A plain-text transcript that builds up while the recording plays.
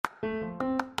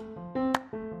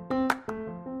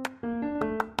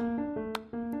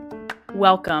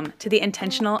Welcome to the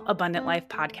Intentional Abundant Life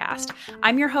podcast.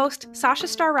 I'm your host, Sasha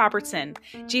Starr Robertson,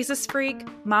 Jesus freak,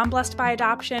 mom blessed by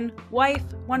adoption, wife,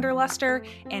 wanderluster,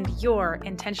 and your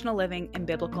intentional living and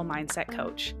biblical mindset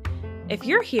coach. If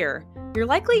you're here, you're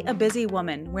likely a busy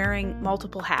woman wearing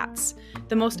multiple hats,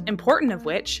 the most important of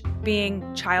which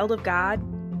being child of God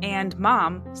and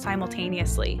mom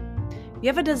simultaneously. You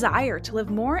have a desire to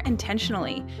live more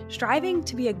intentionally, striving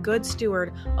to be a good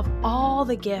steward of all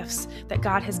the gifts that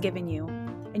God has given you,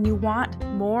 and you want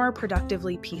more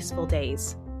productively peaceful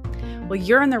days. Well,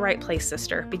 you're in the right place,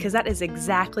 sister, because that is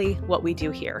exactly what we do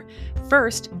here.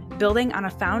 First, building on a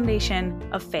foundation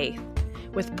of faith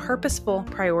with purposeful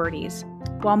priorities,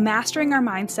 while mastering our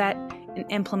mindset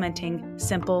and implementing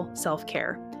simple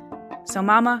self-care. So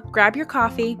mama, grab your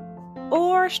coffee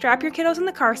or strap your kiddos in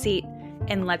the car seat,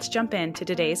 and let's jump into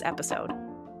today's episode.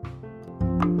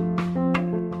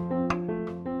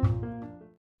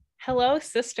 Hello,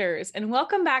 sisters, and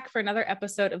welcome back for another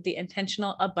episode of the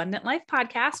Intentional Abundant Life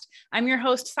podcast. I'm your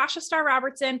host, Sasha Starr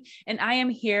Robertson, and I am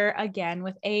here again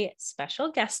with a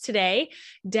special guest today.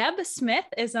 Deb Smith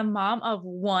is a mom of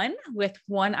one with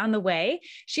one on the way.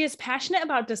 She is passionate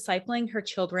about discipling her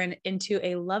children into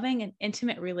a loving and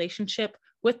intimate relationship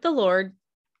with the Lord.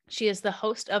 She is the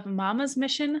host of Mama's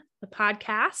Mission, the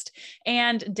podcast.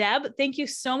 And Deb, thank you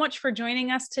so much for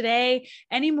joining us today.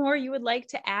 Any more you would like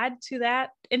to add to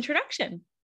that introduction?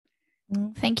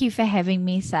 Thank you for having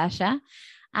me, Sasha.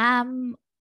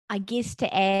 I guess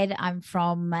to add, I'm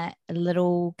from a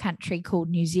little country called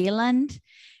New Zealand,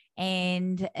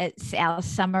 and it's our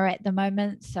summer at the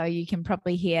moment, so you can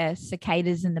probably hear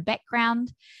cicadas in the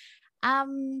background.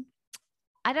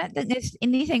 I don't think there's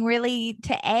anything really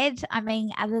to add. I mean,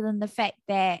 other than the fact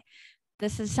that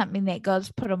this is something that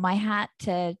God's put on my heart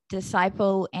to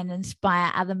disciple and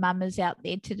inspire other mamas out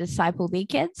there to disciple their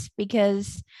kids,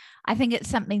 because I think it's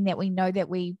something that we know that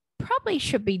we probably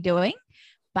should be doing,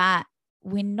 but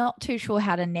we're not too sure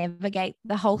how to navigate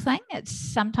the whole thing. It's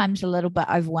sometimes a little bit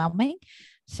overwhelming.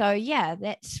 So yeah,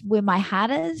 that's where my heart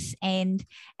is. And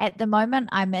at the moment,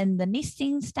 I'm in the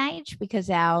nesting stage because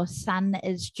our son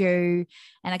is due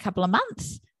in a couple of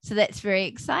months. So that's very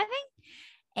exciting.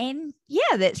 And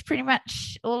yeah, that's pretty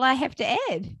much all I have to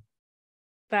add.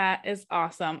 That is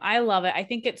awesome. I love it. I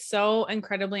think it's so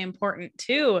incredibly important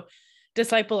to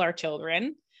disciple our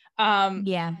children.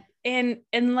 Yeah. And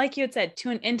like you had said,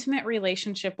 to an intimate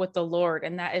relationship with the Lord.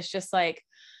 And that is just like,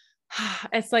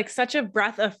 it's like such a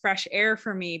breath of fresh air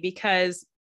for me, because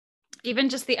even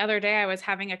just the other day I was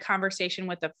having a conversation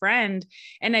with a friend,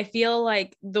 and I feel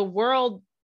like the world,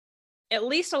 at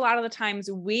least a lot of the times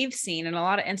we've seen in a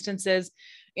lot of instances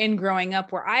in growing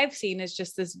up where I've seen, is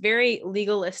just this very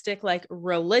legalistic, like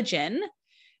religion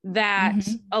that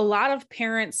a lot of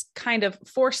parents kind of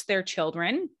force their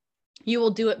children. You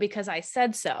will do it because I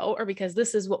said so, or because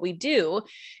this is what we do.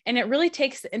 And it really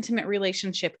takes the intimate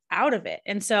relationship out of it.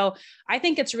 And so I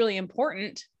think it's really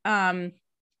important. And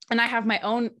I have my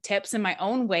own tips and my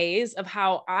own ways of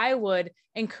how I would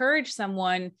encourage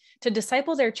someone to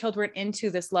disciple their children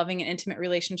into this loving and intimate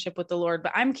relationship with the Lord.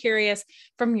 But I'm curious,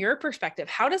 from your perspective,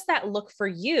 how does that look for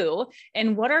you?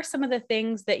 And what are some of the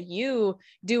things that you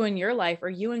do in your life, or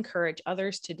you encourage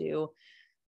others to do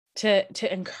to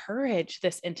encourage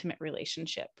this intimate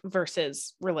relationship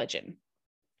versus religion?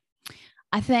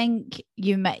 I think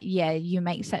you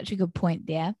make such a good point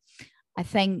there. I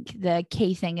think the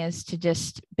key thing is to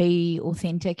just be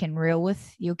authentic and real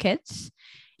with your kids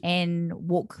and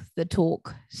walk the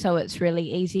talk. So it's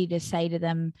really easy to say to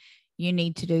them, you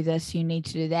need to do this, you need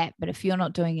to do that. But if you're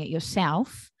not doing it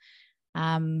yourself,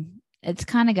 it's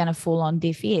kind of going to fall on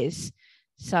deaf ears.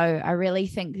 So I really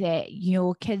think that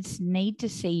your kids need to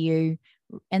see you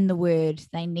in the Word.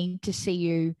 They need to see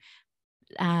you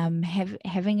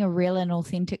having a real and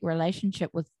authentic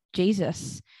relationship with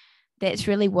Jesus. That's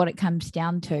really what it comes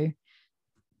down to.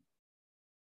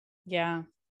 Yeah,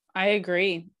 I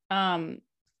agree.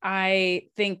 I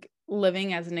think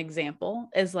living as an example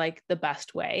is like the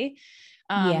best way.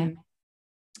 And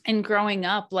growing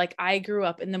up, like I grew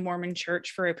up in the Mormon church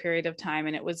for a period of time,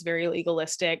 and it was very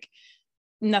legalistic.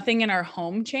 Nothing in our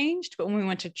home changed, but when we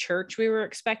went to church, we were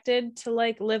expected to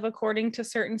like live according to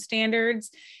certain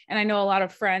standards. And I know a lot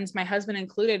of friends, my husband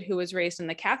included, who was raised in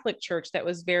the Catholic church, that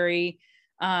was very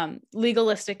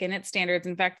legalistic in its standards.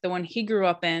 In fact, the one he grew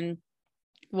up in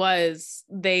was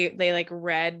they like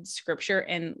read scripture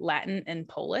in Latin and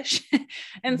Polish.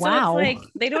 And so it's like,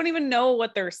 they don't even know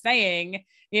what they're saying.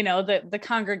 You know, the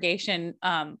congregation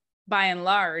by and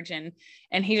large. And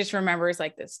he just remembers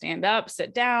like this, stand up,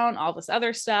 sit down, all this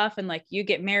other stuff. And like, you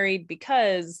get married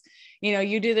because, you know,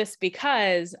 you do this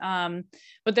because,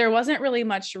 but there wasn't really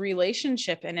much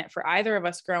relationship in it for either of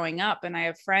us growing up. And I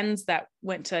have friends that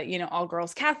went to, you know, all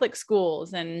girls Catholic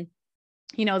schools, and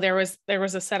you know, there was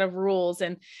a set of rules.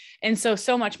 And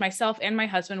so much myself and my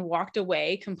husband walked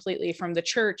away completely from the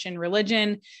church and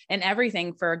religion and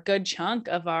everything for a good chunk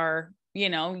of our, you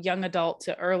know, young adult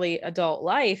to early adult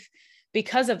life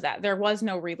because of that. There was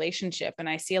no relationship. And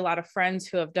I see a lot of friends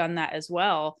who have done that as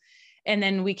well. And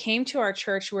then we came to our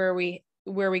church where we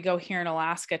go here in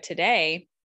Alaska today,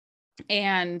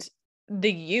 and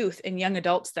the youth and young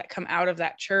adults that come out of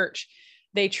that church,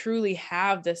 they truly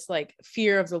have this like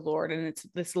fear of the Lord, and it's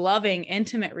this loving,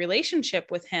 intimate relationship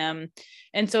with him.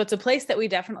 And so it's a place that we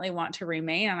definitely want to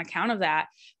remain on account of that.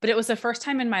 But it was the first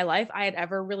time in my life I had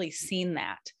ever really seen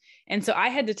that. And so I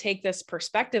had to take this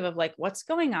perspective of like, what's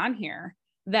going on here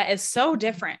that is so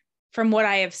different from what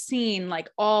I have seen like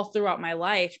all throughout my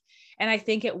life. And I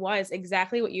think it was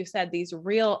exactly what you said, these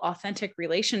real authentic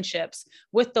relationships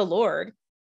with the Lord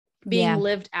being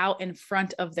lived out in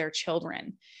front of their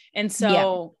children. And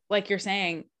so like you're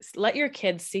saying, let your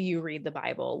kids see you read the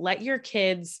Bible. Let your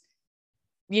kids,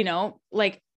 you know,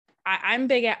 like I'm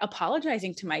big at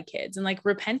apologizing to my kids and like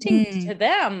repenting to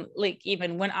them. Like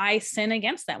even when I sin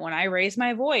against them, when I raise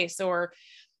my voice or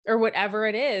whatever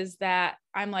it is that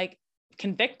I'm like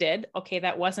convicted, okay,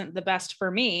 that wasn't the best for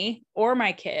me or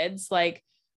my kids. Like,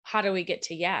 how do we get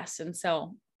to yes? And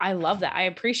so I love that. I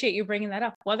appreciate you bringing that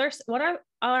up. What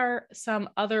are some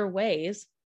other ways?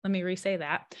 Let me re-say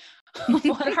that.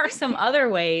 What are some other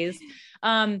ways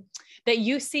that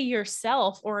you see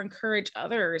yourself or encourage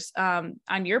others on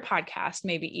your podcast,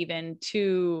 maybe even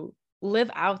to live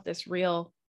out this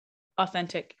real,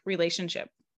 authentic relationship?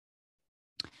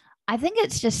 I think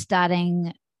it's just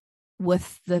starting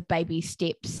with the baby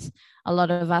steps. A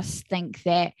lot of us think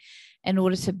that in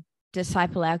order to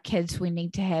disciple our kids, we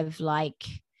need to have like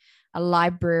a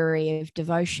library of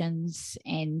devotions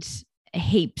and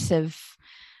heaps of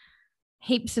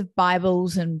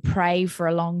Bibles and pray for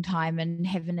a long time and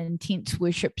have an intense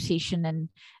worship session. And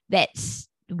that's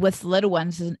with little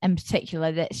ones in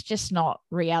particular, that's just not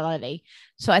reality.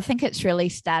 So I think it's really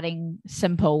starting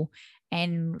simple.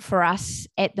 And for us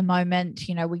at the moment,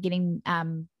 you know, we're getting,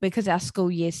 because our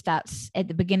school year starts at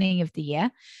the beginning of the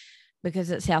year,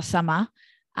 because it's our summer,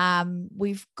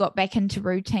 we've got back into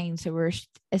routine. So we're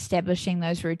establishing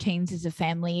those routines as a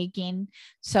family again.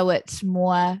 So it's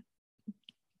more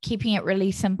keeping it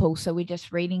really simple. So we're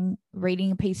just reading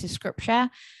a piece of scripture,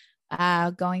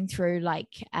 going through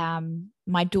like,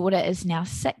 my daughter is now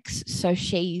 6. So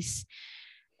she's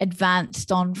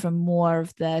advanced on from more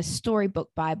of the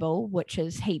storybook Bible, which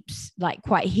is heaps like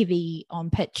quite heavy on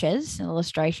pictures and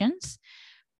illustrations.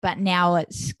 But now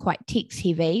it's quite text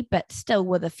heavy, but still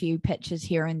with a few pictures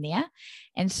here and there.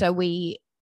 And so we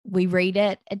read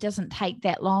it. It doesn't take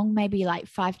that long, maybe like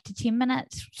 5 to 10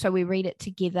 minutes. So we read it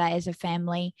together as a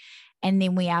family. And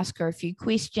then we ask her a few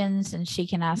questions and she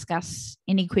can ask us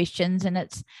any questions. And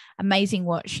it's amazing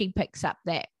what she picks up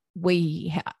that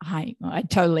I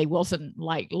totally wasn't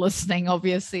like listening,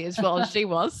 obviously, as well as she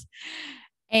was.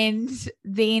 And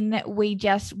then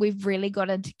we've really got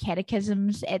into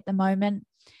catechisms at the moment.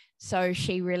 So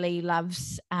she really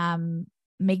loves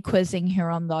me quizzing her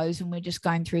on those, and we're just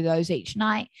going through those each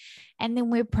night. And then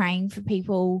we're praying for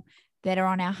people that are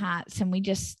on our hearts, and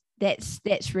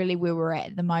that's really where we're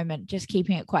at the moment, just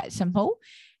keeping it quite simple.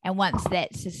 And once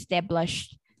that's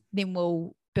established, then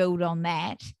we'll build on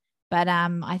that. But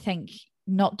I think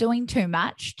not doing too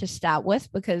much to start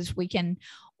with, because we can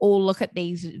all look at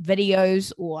these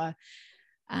videos or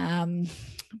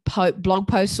blog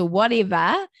posts or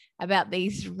whatever about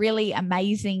these really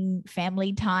amazing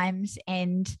family times,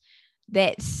 and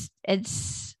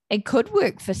it could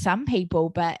work for some people,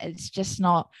 but it's just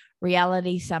not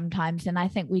reality sometimes. And I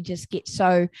think we just get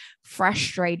so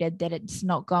frustrated that it's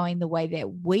not going the way that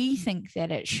we think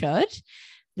that it should,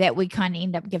 that we kind of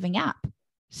end up giving up.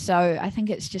 So I think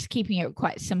it's just keeping it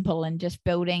quite simple and just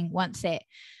building once that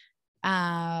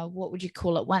what would you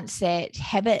call it? Once that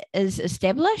habit is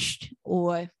established,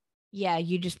 or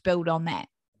you just build on that.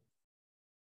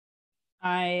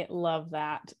 I love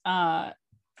that. I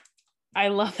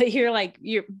love that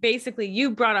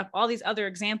you brought up all these other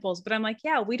examples, but I'm like,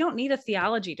 we don't need a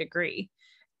theology degree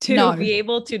to be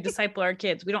able to disciple our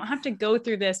kids. We don't have to go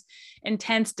through this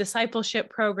intense discipleship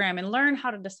program and learn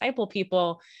how to disciple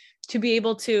people to be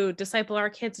able to disciple our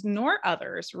kids nor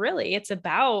others. Really, it's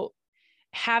about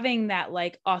having that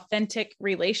like authentic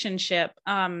relationship.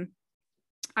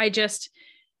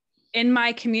 in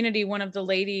my community, one of the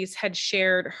ladies had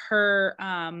shared her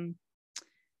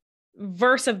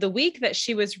verse of the week that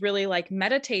she was really like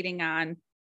meditating on.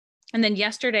 And then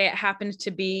yesterday it happened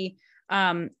to be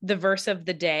the verse of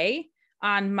the day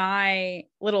on my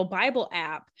little Bible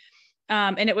app.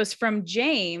 And it was from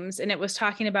James, and it was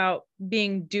talking about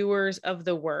being doers of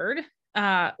the word,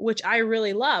 which I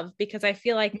really love, because I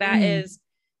feel like that is,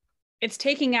 it's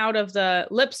taking out of the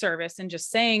lip service and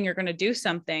just saying you're going to do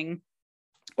something,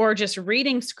 or just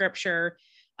reading scripture,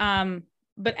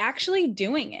 but actually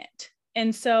doing it.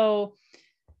 And so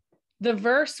the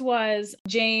verse was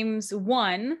James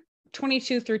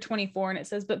 1:22-24. And it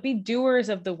says, but be doers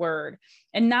of the word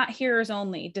and not hearers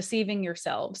only, deceiving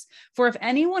yourselves. For if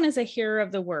anyone is a hearer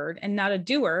of the word and not a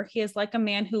doer, he is like a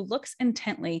man who looks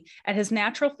intently at his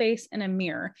natural face in a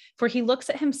mirror. For he looks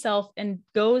at himself and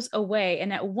goes away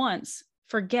and at once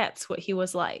forgets what he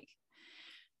was like.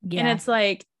 Yeah. And it's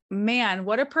like, man,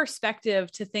 what a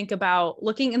perspective to think about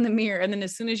looking in the mirror. And then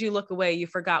as soon as you look away, you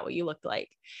forgot what you looked like.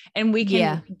 And we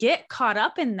can get caught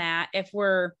up in that if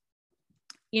we're,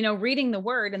 reading the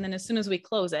word. And then as soon as we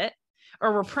close it,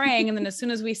 or we're praying, and then as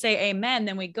soon as we say amen,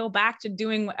 then we go back to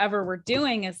doing whatever we're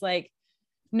doing. Is like,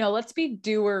 no, let's be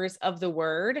doers of the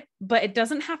word, but it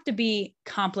doesn't have to be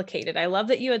complicated. I love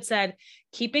that you had said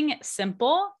keeping it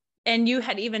simple. And you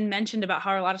had even mentioned about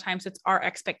how a lot of times it's our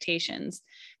expectations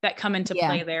that come into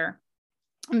play there.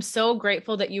 I'm so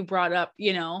grateful that you brought up,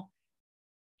 how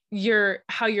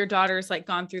your daughter's like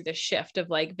gone through this shift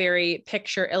of like very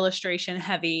picture illustration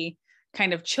heavy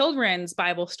kind of children's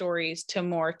Bible stories to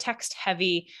more text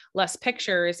heavy, less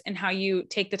pictures, and how you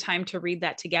take the time to read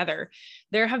that together.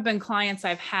 There have been clients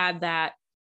I've had that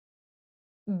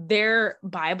their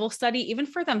Bible study, even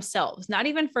for themselves, not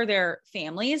even for their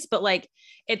families, but like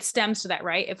it stems to that,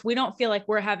 right? If we don't feel like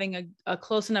we're having a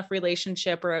close enough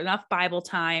relationship or enough Bible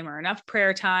time or enough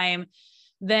prayer time,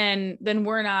 then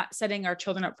we're not setting our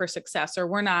children up for success, or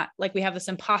we're not, like, we have this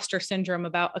imposter syndrome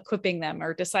about equipping them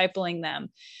or discipling them.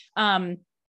 And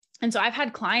so I've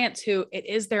had clients who it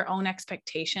is their own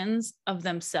expectations of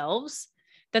themselves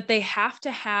that they have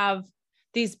to have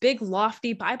these big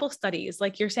lofty Bible studies,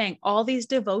 like you're saying, all these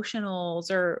devotionals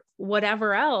or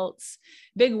whatever else,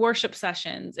 big worship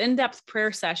sessions, in-depth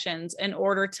prayer sessions in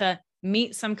order to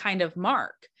meet some kind of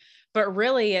mark. But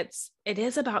really it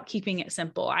is about keeping it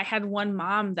simple. I had one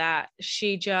mom that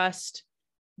she just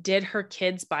did her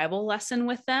kids' Bible lesson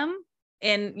with them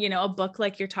in, a book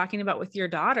like you're talking about with your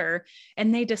daughter,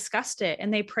 and they discussed it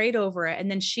and they prayed over it. And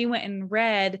then she went and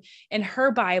read in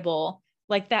her Bible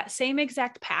like that same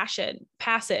exact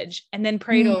passage and then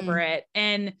prayed over it.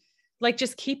 And like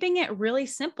just keeping it really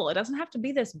simple. It doesn't have to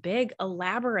be this big,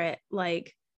 elaborate,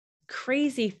 like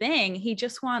crazy thing. He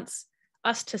just wants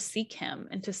us to seek him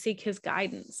and to seek his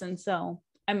guidance. And so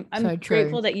I'm so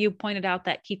grateful that you pointed out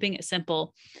that keeping it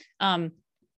simple, and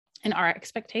our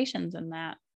expectations in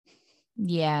that.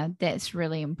 Yeah, that's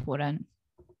really important.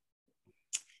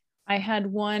 I had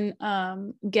one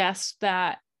guest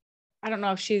that I don't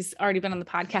know if she's already been on the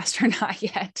podcast or not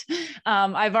yet.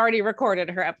 I've already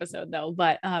recorded her episode though,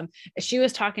 but she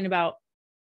was talking about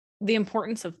the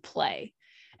importance of play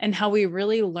and how we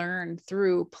really learn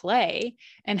through play,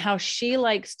 and how she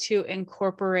likes to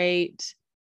incorporate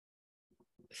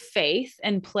faith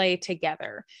and play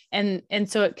together. And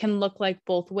so it can look like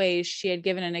both ways. She had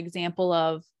given an example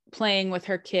of playing with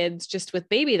her kids just with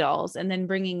baby dolls, and then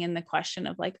bringing in the question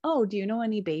of like, oh, do you know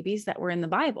any babies that were in the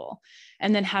Bible?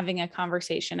 And then having a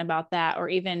conversation about that, or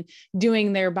even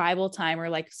doing their Bible time or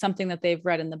like something that they've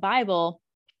read in the Bible,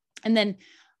 and then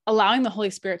allowing the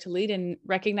Holy Spirit to lead and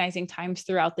recognizing times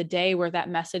throughout the day where that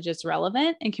message is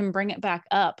relevant and can bring it back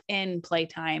up in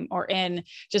playtime or in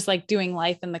just like doing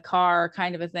life in the car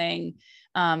kind of a thing.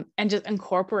 And just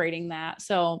incorporating that.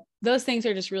 So those things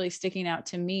are just really sticking out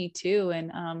to me too.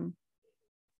 And,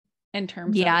 in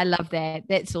terms of, I love that.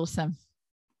 That's awesome.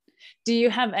 Do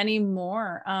you have any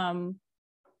more,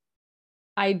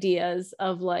 ideas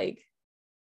of like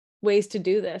ways to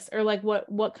do this, or like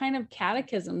what kind of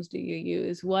catechisms do you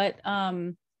use? Well,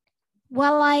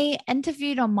 I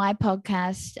interviewed on my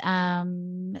podcast,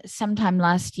 sometime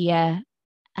last year,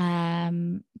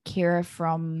 Kira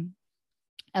from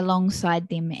alongside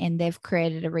them, and they've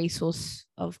created a resource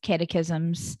of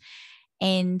catechisms,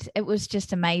 and it was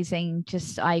just amazing.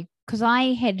 Because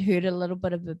I had heard a little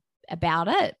bit about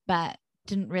it, but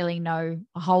didn't really know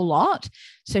a whole lot.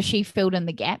 So she filled in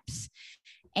the gaps,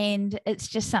 and it's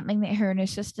just something that her and her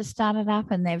sister started up,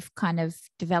 and they've kind of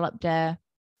developed a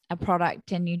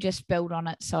product, and you just build on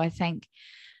it. So I think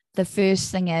the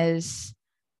first thing is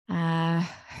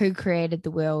who created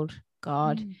the world?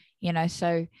 God.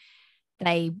 So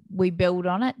we build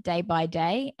on it day by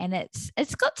day, and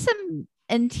it's got some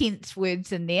intense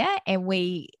words in there, and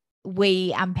we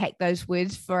unpack those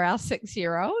words for our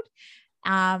 6-year-old.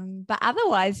 But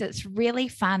otherwise it's really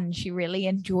fun. She really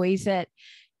enjoys it.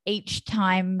 Each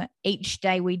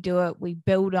day we do it, we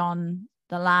build on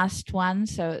the last one.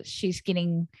 So she's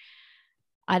getting,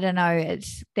 I don't know,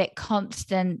 it's that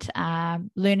constant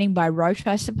learning by rote,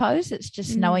 I suppose. It's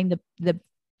just knowing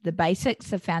the basics,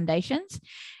 the foundations.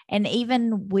 And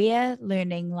even we're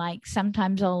learning, like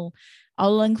sometimes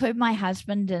I'll include my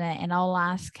husband in it, and I'll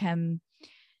ask him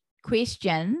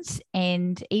questions,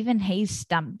 and even he's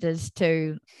stumped as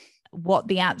to what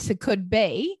the answer could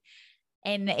be.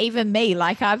 And even me,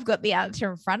 like I've got the answer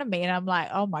in front of me and I'm like,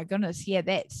 oh my goodness, yeah,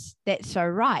 that's so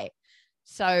right.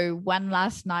 So one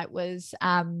last night was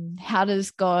how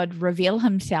does God reveal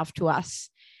himself to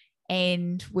us?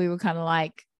 And we were kind of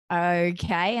like,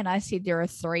 okay. And I said there are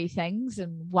 3 things,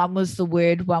 and one was the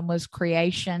word, one was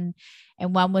creation,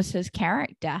 and one was his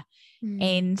character.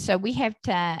 And so we have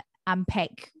to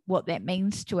unpack what that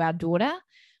means to our daughter.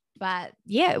 But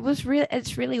yeah,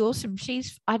 it's really awesome.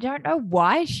 I don't know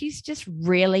why, she's just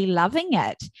really loving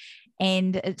it.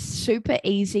 And it's super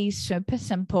easy, super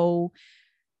simple.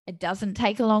 It doesn't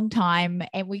take a long time.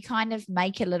 And we kind of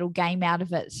make a little game out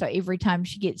of it. So every time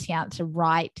she gets the answer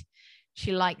right,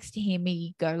 she likes to hear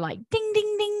me go like ding,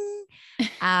 ding, ding.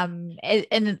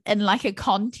 In like a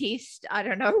contest. I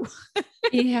don't know.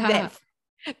 Yeah.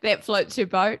 that floats her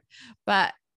boat.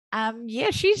 But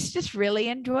yeah, she's just really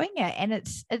enjoying it, and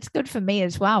it's good for me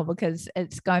as well, because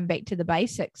it's going back to the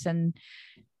basics and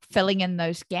filling in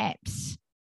those gaps.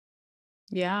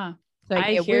 Yeah. So I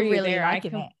yeah, hear we're you really there.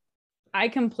 liking it. I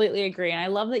completely agree. And I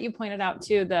love that you pointed out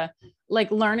too, the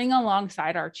like learning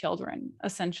alongside our children,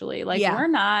 essentially. Like we're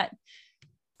not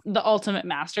the ultimate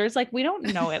masters. Like we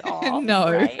don't know it all. No.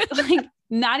 Right? Like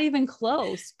not even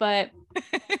close, but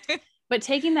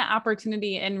taking that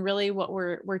opportunity and really what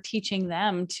we're teaching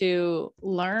them to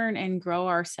learn and grow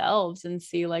ourselves and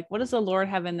see like, what does the Lord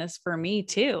have in this for me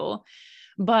too?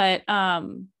 But,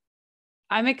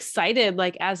 I'm excited,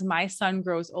 like as my son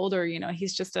grows older, you know,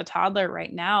 he's just a toddler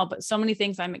right now, but so many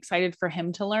things I'm excited for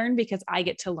him to learn because I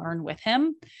get to learn with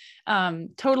him.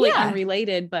 Totally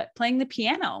unrelated, but playing the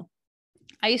piano.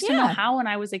 I used to know how when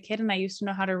I was a kid, and I used to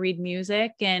know how to read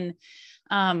music, and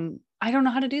I don't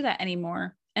know how to do that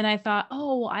anymore. And I thought,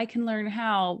 oh, I can learn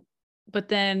how. But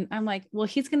then I'm like, well,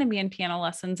 he's going to be in piano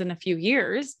lessons in a few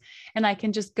years, and I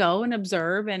can just go and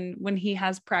observe. And when he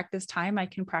has practice time, I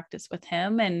can practice with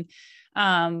him. And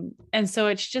so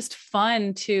it's just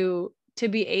fun to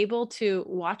be able to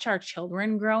watch our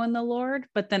children grow in the Lord,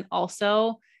 but then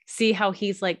also see how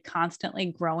he's like constantly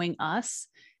growing us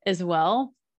as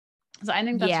well. So I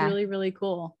think that's really, really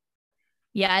cool.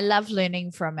 Yeah. I love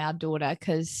learning from our daughter,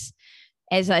 because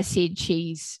as I said,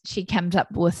 she comes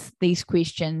up with these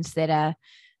questions that are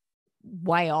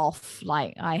way off.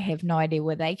 Like I have no idea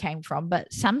where they came from,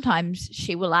 but sometimes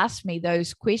she will ask me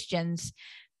those questions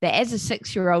that as a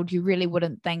 6-year-old, you really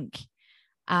wouldn't think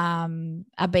are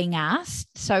being asked.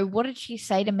 So what did she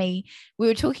say to me? We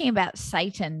were talking about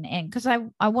Satan, and because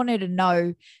I wanted to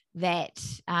know that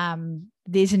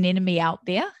there's an enemy out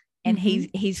there, and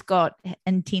he's got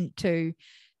intent to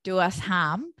do us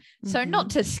harm. So not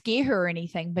to scare her or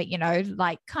anything, but, you know,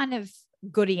 like kind of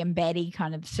goody and baddie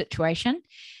kind of situation,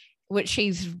 which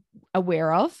she's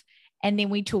aware of. And then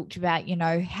we talked about, you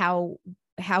know, how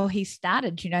he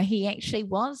started. You know, he actually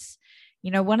was,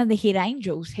 you know, one of the head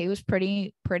angels. He was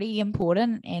pretty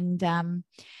important, and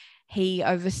he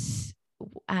his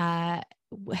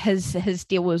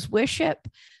deal was worship.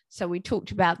 So we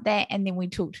talked about that, and then we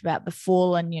talked about the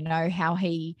fall, and you know how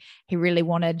he really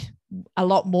wanted a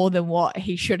lot more than what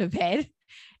he should have had,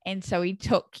 and so he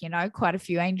took, you know, quite a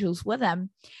few angels with him.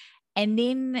 And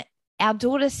then our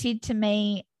daughter said to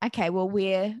me, "Okay, well,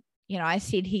 where?" You know, I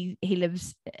said he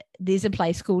lives. There's a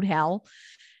place called hell,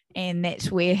 and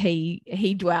that's where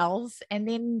he dwells. And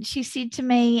then she said to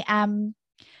me,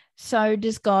 "So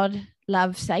does God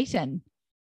love Satan?"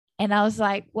 And I was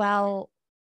like, "Well,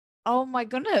 oh my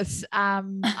goodness.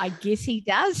 I guess he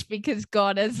does, because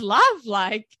God is love.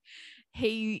 Like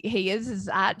he is his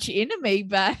arch enemy,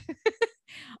 but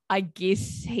I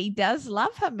guess he does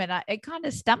love him." And it kind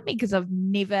of stumped me, because I've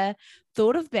never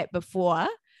thought of that before.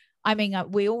 I mean,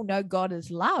 we all know God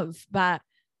is love, but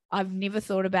I've never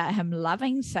thought about him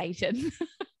loving Satan.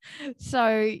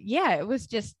 So yeah, it was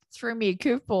just threw me a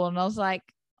curveball, and I was like,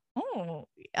 oh,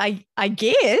 I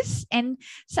guess. And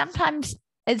sometimes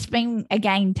it's been,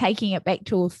 again, taking it back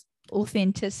to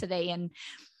authenticity. And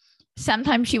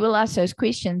sometimes she will ask those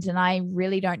questions and I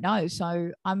really don't know.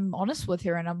 So I'm honest with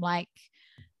her, and I'm like,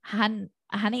 hun,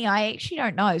 honey, I actually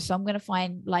don't know. So I'm going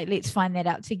to let's find that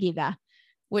out together,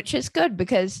 which is good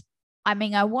because I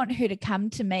mean, I want her to come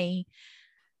to me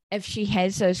if she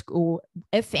has those, or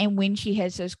if and when she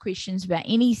has those questions about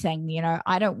anything.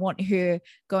 I don't want her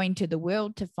going to the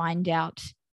world to find out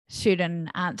certain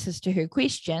answers to her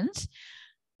questions,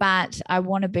 but I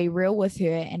want to be real with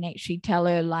her and actually tell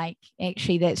her, like,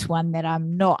 actually, that's one that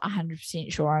I'm not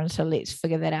 100% sure on. So let's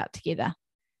figure that out together.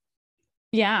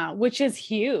 Yeah, which is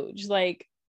huge. Like,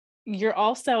 you're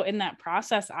also in that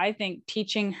process, I think,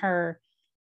 teaching her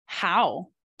how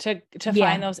to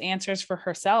find those answers for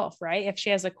herself, right? If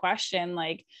she has a question,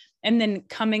 like, and then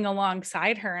coming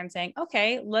alongside her and saying,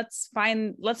 okay, let's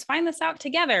find this out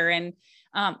together. And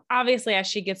obviously as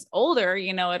she gets older,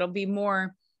 it'll be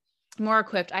more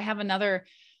equipped. I have another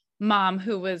mom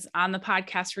who was on the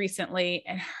podcast recently,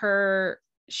 and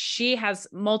she has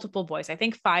multiple boys, I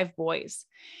think 5 boys,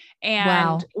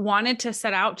 and wanted to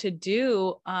set out to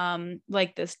do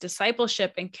like this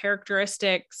discipleship and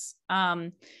characteristics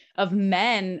of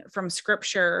men from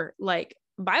scripture, like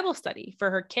Bible study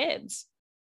for her kids.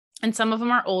 And some of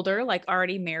them are older, like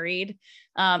already married.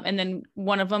 And then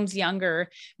one of them's younger,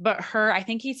 but I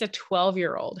think he's a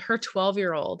 12-year-old. Her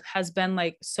 12-year-old has been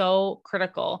like so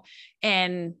critical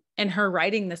in her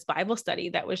writing this Bible study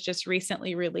that was just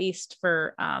recently released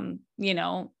for,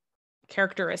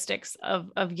 characteristics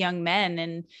of young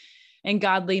men and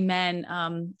godly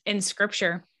men in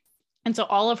scripture. And so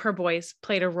all of her boys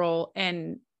played a role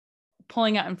in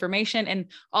pulling out information, and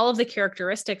all of the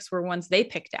characteristics were ones they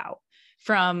picked out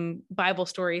from Bible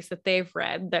stories that they've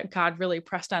read that God really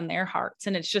pressed on their hearts.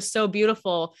 And it's just so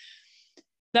beautiful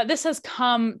that this has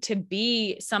come to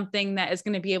be something that is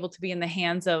going to be able to be in the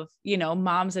hands of,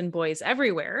 moms and boys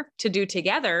everywhere to do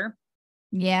together.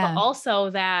 Yeah. But also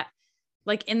that,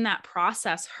 like, in that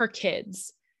process, her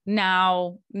kids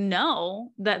now know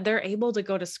that they're able to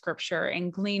go to scripture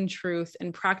and glean truth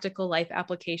and practical life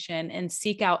application and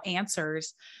seek out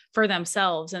answers for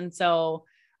themselves. And so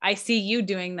I see you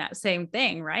doing that same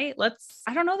thing, right?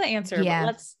 I don't know the answer, but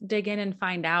let's dig in and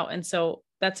find out. And so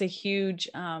that's a huge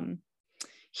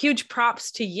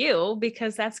props to you,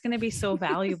 because that's going to be so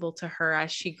valuable to her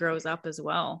as she grows up as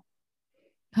well.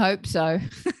 Hope so.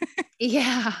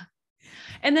 Yeah.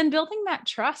 And then building that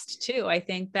trust too. I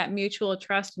think that mutual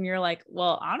trust, and you're like,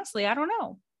 well, honestly, I don't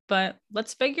know, but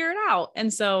let's figure it out.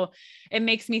 And so it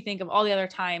makes me think of all the other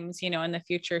times, in the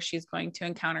future, she's going to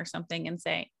encounter something and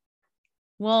say,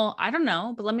 well, I don't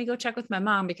know, but let me go check with my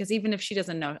mom, because even if she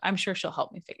doesn't know, I'm sure she'll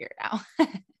help me figure it out.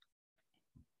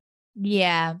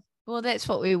 Yeah. Well, that's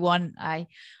what we want. I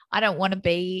don't want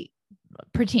to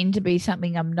pretend to be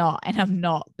something I'm not, and I'm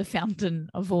not the fountain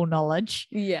of all knowledge.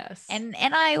 Yes. And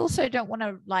I also don't want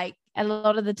to, like, a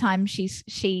lot of the time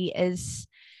she is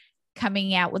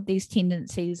coming out with these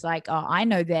tendencies like, oh, I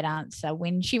know that answer,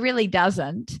 when she really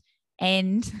doesn't.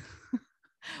 And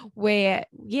we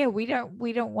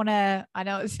don't want to, I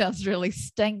know it sounds really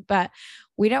stink, but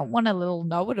we don't want a little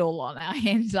know-it-all on our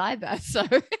hands either. So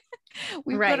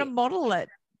we've got to model it.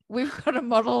 We've got to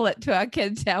model it to our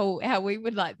kids how we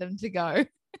would like them to go.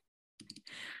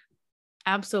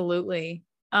 Absolutely.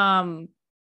 I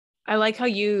like how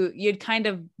you'd kind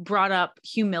of brought up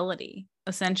humility,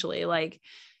 essentially. Like,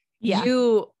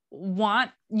 you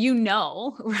want,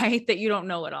 right, that you don't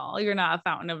know it all. You're not a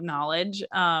fountain of knowledge.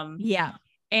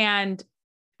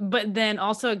 But then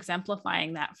also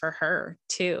exemplifying that for her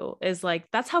too is like,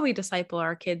 that's how we disciple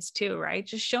our kids too, right?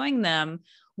 Just showing them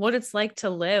what it's like to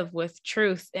live with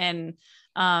truth and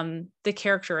the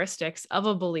characteristics of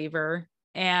a believer,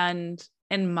 and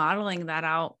modeling that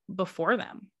out before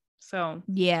them. So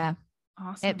yeah,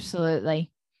 awesome.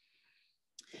 Absolutely.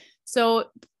 So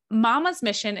Mama's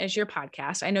Mission is your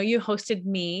podcast. I know you hosted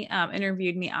me,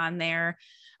 interviewed me on there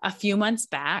a few months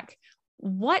back.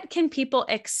 What can people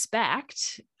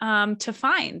expect to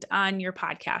find on your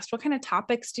podcast? What kind of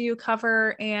topics do you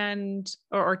cover,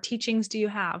 or teachings do you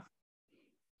have?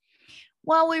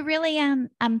 Well, we really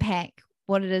unpack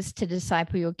what it is to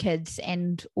disciple your kids,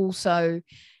 and also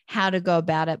how to go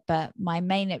about it. But my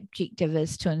main objective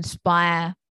is to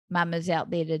inspire mamas out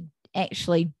there to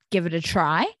actually give it a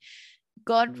try.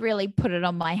 God really put it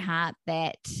on my heart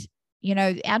that,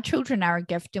 our children are a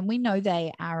gift, and we know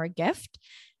they are a gift.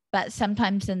 But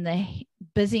sometimes in the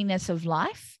busyness of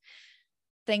life,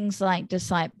 things like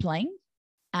discipling,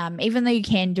 even though you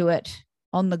can do it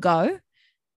on the go,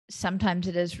 sometimes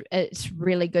it's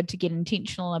really good to get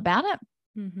intentional about it.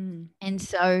 Mm-hmm. And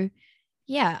so,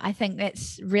 I think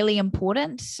that's really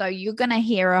important. So you're going to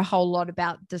hear a whole lot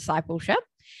about discipleship,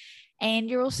 and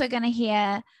you're also going to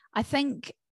hear, I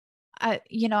think a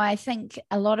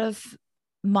lot of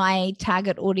my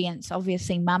target audience,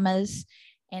 obviously mamas,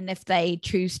 and if they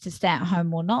choose to stay at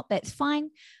home or not, that's fine.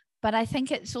 But I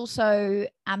think it's also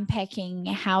unpacking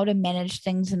how to manage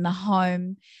things in the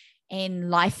home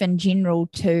and life in general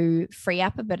to free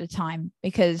up a bit of time,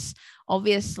 because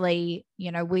obviously,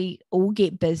 we all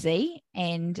get busy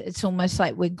and it's almost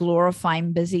like we're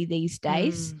glorifying busy these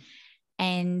days.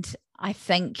 And I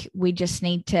think we just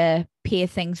need to pare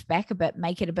things back a bit,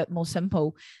 make it a bit more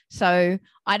simple. So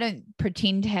I don't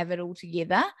pretend to have it all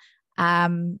together.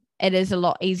 It is a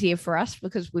lot easier for us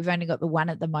because we've only got the one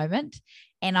at the moment,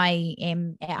 and I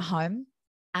am at home.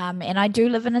 And I do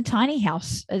live in a tiny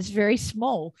house. It's very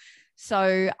small.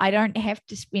 So I don't have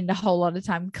to spend a whole lot of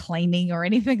time cleaning or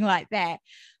anything like that.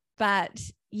 But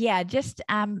yeah, just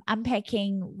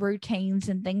unpacking routines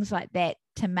and things like that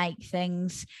to make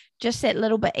things just that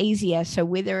little bit easier. So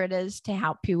whether it is to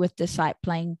help you with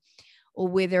discipling, or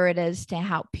whether it is to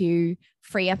help you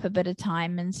free up a bit of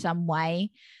time in some way,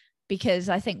 because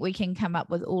I think we can come up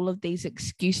with all of these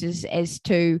excuses as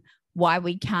to why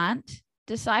we can't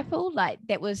disciple. Like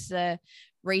that was the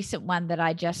recent one that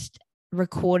I just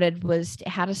recorded, was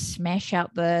how to smash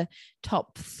out the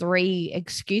top 3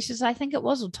 excuses, I think it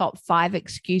was, or top 5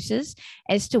 excuses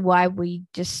as to why we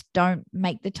just don't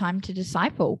make the time to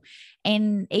disciple.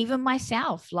 And even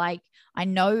myself, like, I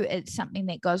know it's something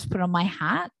that God's put on my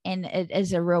heart and it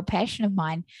is a real passion of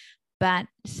mine, but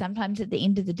sometimes at the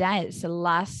end of the day, it's the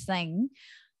last thing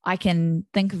I can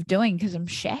think of doing because I'm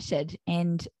shattered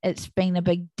and it's been a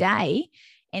big day.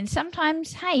 And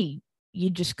sometimes, hey, you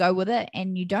just go with it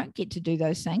and you don't get to do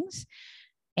those things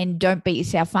and don't beat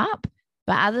yourself up.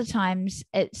 But other times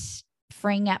it's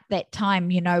freeing up that time,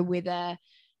 whether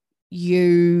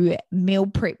you meal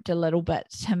prepped a little bit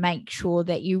to make sure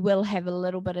that you will have a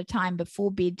little bit of time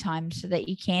before bedtime so that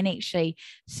you can actually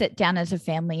sit down as a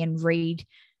family and read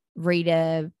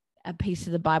a piece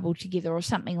of the Bible together or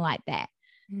something like that.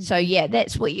 So yeah,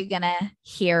 that's what you're going to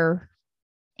hear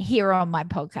on my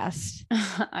podcast.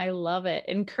 I love it.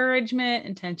 Encouragement,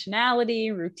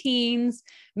 intentionality, routines,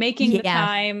 making the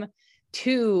time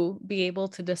to be able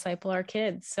to disciple our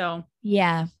kids. So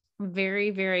yeah, very,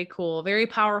 very cool. Very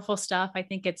powerful stuff. I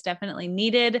think it's definitely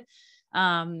needed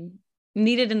in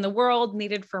the world,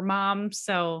 needed for moms.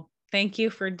 So thank you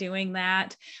for doing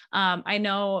that. I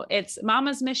know it's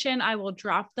Mama's Mission. I will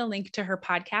drop the link to her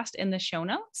podcast in the show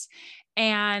notes.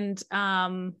 And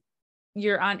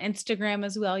you're on Instagram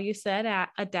as well, you said,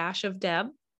 at A Dash of Deb.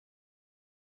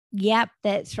 Yep,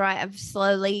 that's right.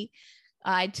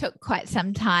 I took quite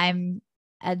some time,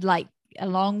 like a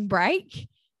long break,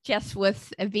 just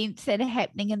with events that are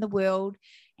happening in the world.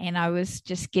 And I was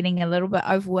just getting a little bit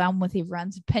overwhelmed with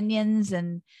everyone's opinions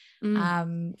and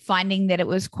finding that it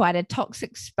was quite a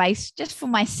toxic space just for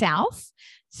myself.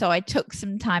 So I took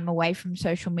some time away from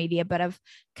social media, but I've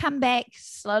come back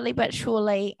slowly but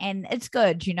surely, and it's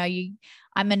good.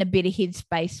 I'm in a better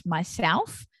headspace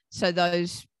myself. So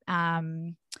those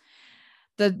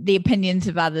the opinions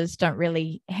of others don't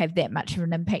really have that much of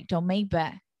an impact on me.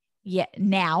 But yeah,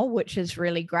 now, which is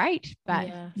really great. But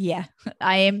yeah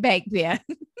I am back there.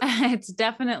 It's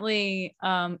definitely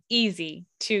easy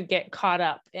to get caught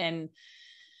up in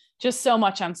just so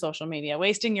much on social media,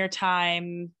 wasting your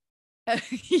time.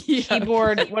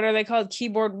 Keyboard, what are they called?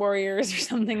 Keyboard warriors or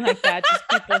something like that. Just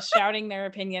people shouting their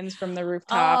opinions from the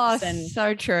rooftops. And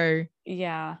so true.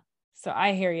 Yeah. So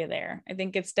I hear you there. I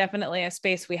think it's definitely a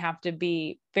space we have to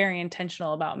be very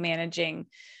intentional about managing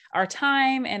our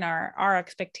time and our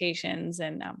expectations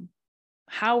and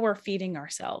how we're feeding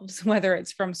ourselves, whether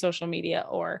it's from social media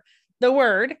or the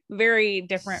word. Very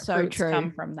different fruits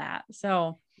come from that.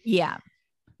 So yeah.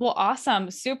 Well,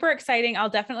 awesome. Super exciting. I'll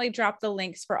definitely drop the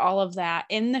links for all of that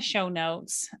in the show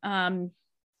notes.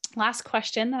 Last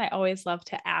question that I always love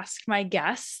to ask my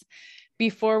guests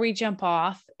before we jump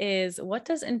off is, what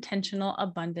does intentional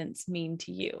abundance mean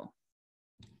to you?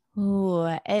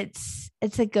 Oh, it's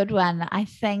a good one. I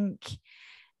think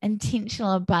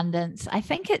intentional abundance, I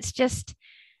think it's just,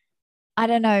 I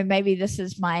don't know, maybe this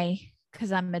is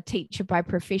because I'm a teacher by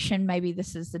profession, maybe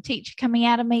this is the teacher coming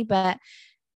out of me, but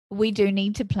we do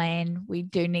need to plan. We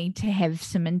do need to have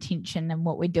some intention in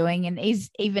what we're doing. And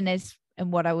even as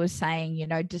in what I was saying,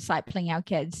 discipling our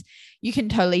kids, you can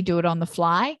totally do it on the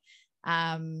fly.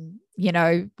 Going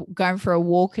for a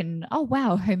walk and, oh,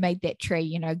 wow, who made that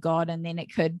tree? God. And then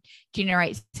it could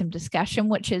generate some discussion,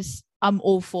 which is, I'm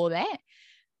all for that.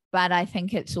 But I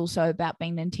think it's also about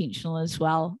being intentional as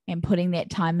well and putting that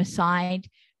time aside,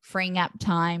 freeing up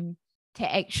time to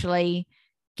actually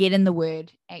get in the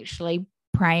word, actually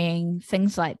praying,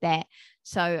 things like that.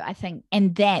 So I think,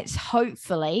 and that's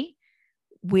hopefully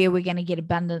where we're going to get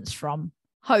abundance from,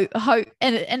 hope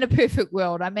in a perfect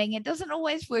world. I mean, it doesn't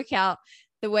always work out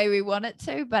the way we want it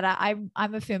to, but I'm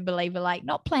a firm believer, like,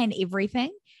 not plan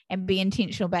everything and be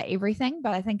intentional about everything.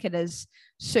 But I think it is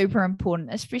super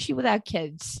important, especially with our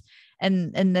kids.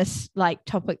 And in this like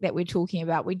topic that we're talking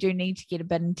about, we do need to get a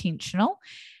bit intentional,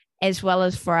 as well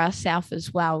as for ourselves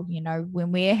as well. You know,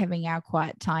 when we're having our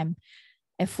quiet time,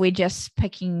 if we're just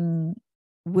picking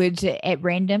words at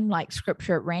random, like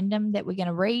scripture at random that we're going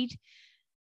to read,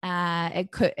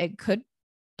 it could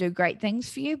do great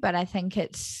things for you, but I think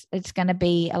it's going to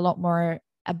be a lot more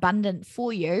abundant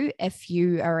for you if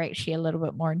you are actually a little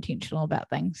bit more intentional about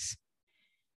things.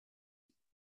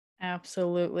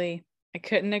 Absolutely. I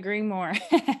couldn't agree more.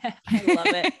 I love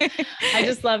it. I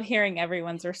just love hearing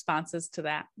everyone's responses to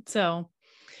that. So,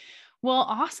 well,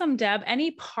 awesome, Deb.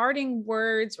 Any parting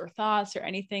words or thoughts or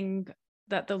anything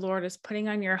that the Lord is putting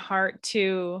on your heart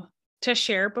to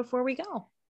share before we go?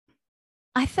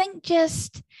 I think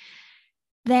just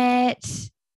that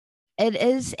it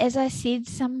is, as I said,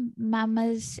 some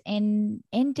mamas and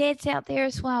dads out there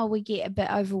as well, we get a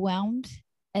bit overwhelmed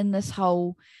in this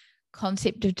whole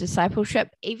concept of discipleship.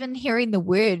 Even hearing the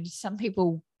word, some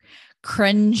people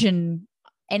cringe and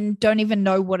don't even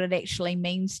know what it actually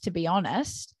means, to be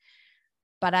honest.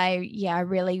 But I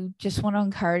really just want to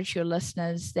encourage your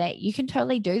listeners that you can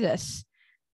totally do this.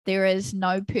 There is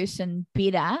no person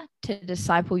better to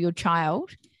disciple your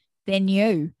child than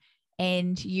you.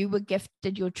 And you were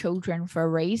gifted your children for a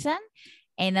reason.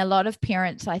 And a lot of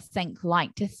parents, I think,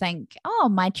 like to think, oh,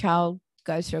 my child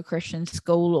goes to a Christian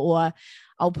school, or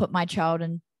I'll put my child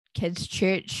in kids'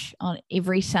 church on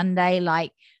every Sunday.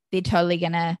 Like, they're totally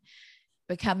going to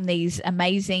become these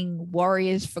amazing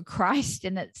warriors for Christ.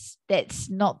 And that's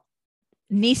not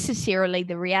necessarily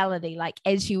the reality. Like,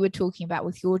 as you were talking about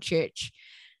with your church,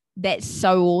 that's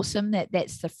so awesome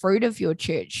that's the fruit of your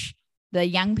church, the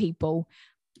young people.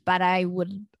 But I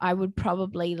would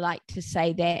probably like to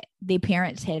say that their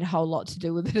parents had a whole lot to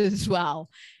do with it as well.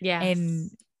 Yeah.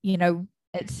 And, you know,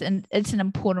 it's an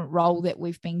important role that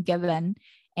we've been given,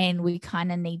 and we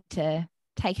kind of need to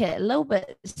take it a little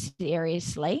bit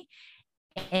seriously,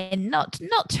 and not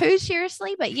too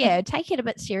seriously, but take it a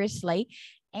bit seriously.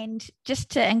 And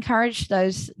just to encourage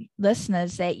those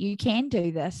listeners that you can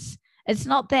do this. It's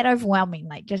not that overwhelming.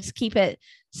 Like, just keep it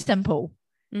simple.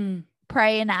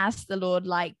 Pray and ask the Lord,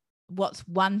 like, what's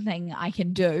one thing I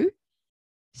can do?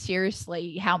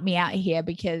 Seriously, help me out here,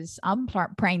 because I'm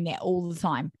praying that all the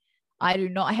time. I do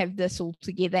not have this all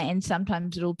together, and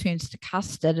sometimes it all turns to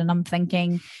custard, and I'm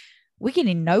thinking, we're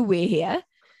getting nowhere here.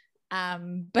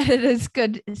 But it is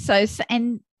good. So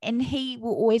and He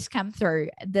will always come through.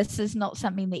 This is not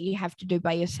something that you have to do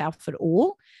by yourself at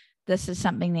all. This is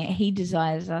something that He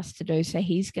desires us to do. So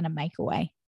He's going to make a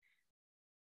way.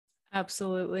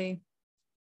 Absolutely.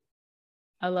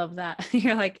 I love that.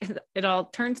 You're like, it all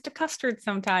turns to custard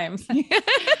sometimes. It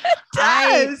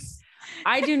does.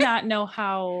 I do not know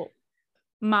how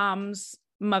moms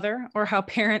mother or how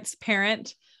parents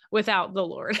parent without the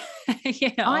Lord.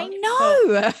 I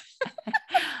know. So,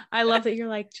 I love that you're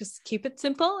like, just keep it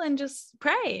simple and just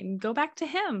pray and go back to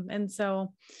Him. And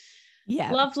so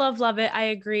love it. I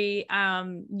agree.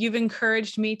 You've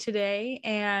encouraged me today,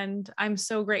 and I'm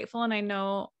so grateful. And I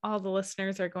know all the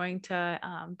listeners are going to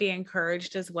be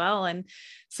encouraged as well. And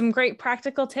some great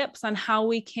practical tips on how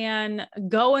we can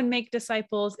go and make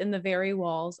disciples in the very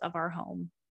walls of our home.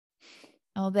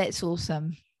 Oh, that's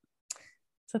awesome.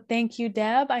 So thank you,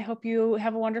 Deb. I hope you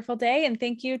have a wonderful day. And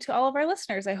thank you to all of our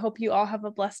listeners. I hope you all have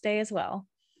a blessed day as well.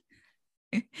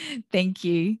 Thank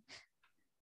you.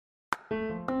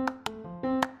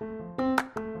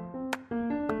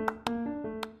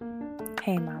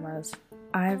 Hey mamas,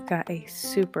 I've got a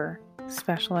super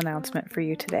special announcement for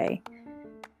you today.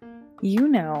 You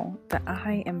know that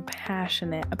I am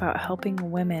passionate about helping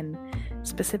women,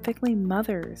 specifically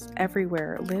mothers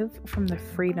everywhere, live from the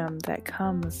freedom that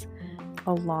comes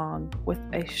along with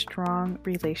a strong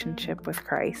relationship with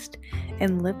Christ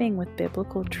and living with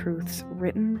biblical truths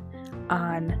written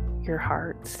on your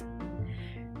hearts.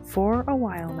 For a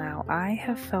while now, I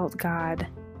have felt God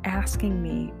asking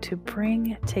me to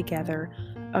bring together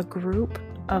a group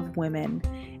of women,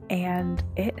 and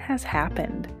it has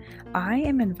happened. I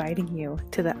am inviting you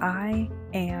to the I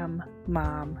Am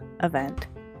Mom event.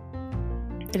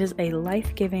 It is a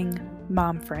life-giving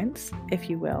momference, if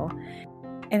you will,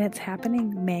 and it's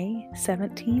happening May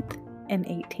 17th and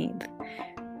 18th.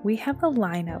 We have a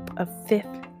lineup of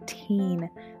 15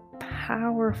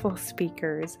 powerful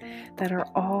speakers that are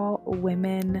all beautiful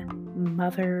women,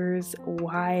 mothers,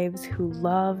 wives who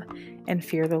love and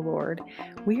fear the Lord.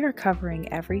 We are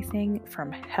covering everything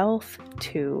from health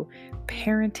to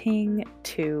parenting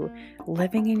to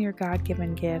living in your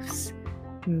God-given gifts,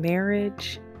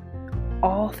 marriage,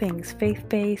 all things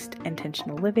faith-based,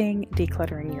 intentional living,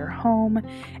 decluttering your home,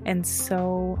 and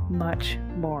so much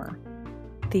more.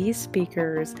 These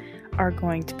speakers are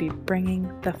going to be bringing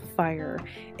the fire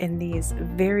in these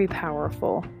very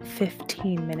powerful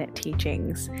 15-minute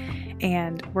teachings.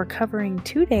 And we're covering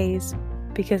 2 days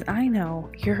because I know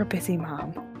you're a busy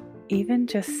mom. Even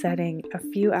just setting a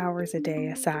few hours a day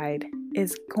aside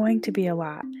is going to be a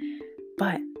lot.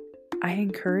 But I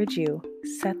encourage you,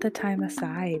 set the time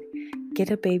aside,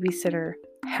 get a babysitter,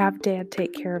 have dad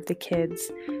take care of the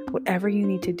kids, whatever you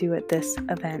need to do at this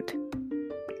event.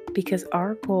 Because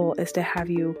our goal is to have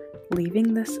you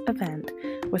leaving this event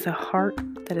with a heart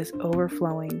that is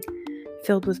overflowing,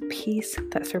 filled with peace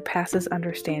that surpasses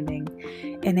understanding,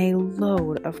 and a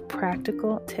load of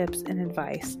practical tips and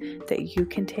advice that you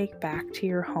can take back to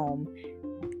your home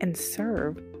and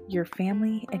serve your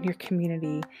family and your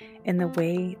community in the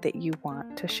way that you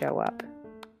want to show up.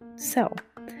 So,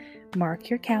 mark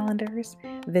your calendars,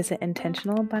 visit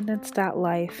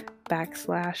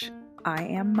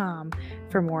intentionalabundance.life/IamMom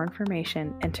for more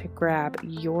information and to grab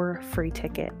your free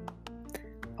ticket.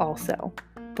 Also,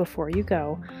 before you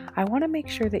go, I want to make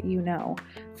sure that you know,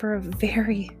 for a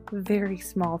very, very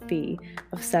small fee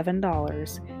of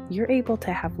 $7, you're able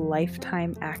to have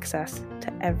lifetime access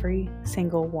to every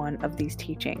single one of these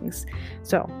teachings.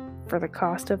 So, for the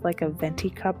cost of like a venti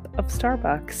cup of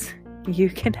Starbucks, you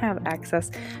can have access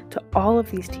to all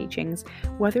of these teachings,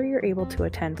 whether you're able to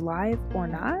attend live or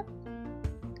not.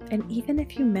 And even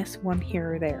if you miss one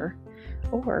here or there,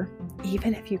 or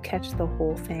even if you catch the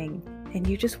whole thing and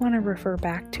you just want to refer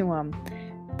back to them,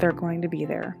 they're going to be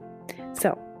there.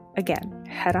 So again,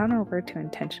 head on over to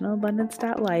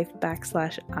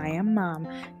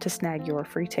intentionalabundance.life/IamMom to snag your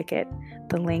free ticket.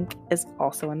 The link is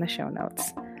also in the show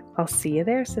notes. I'll see you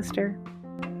there, sister.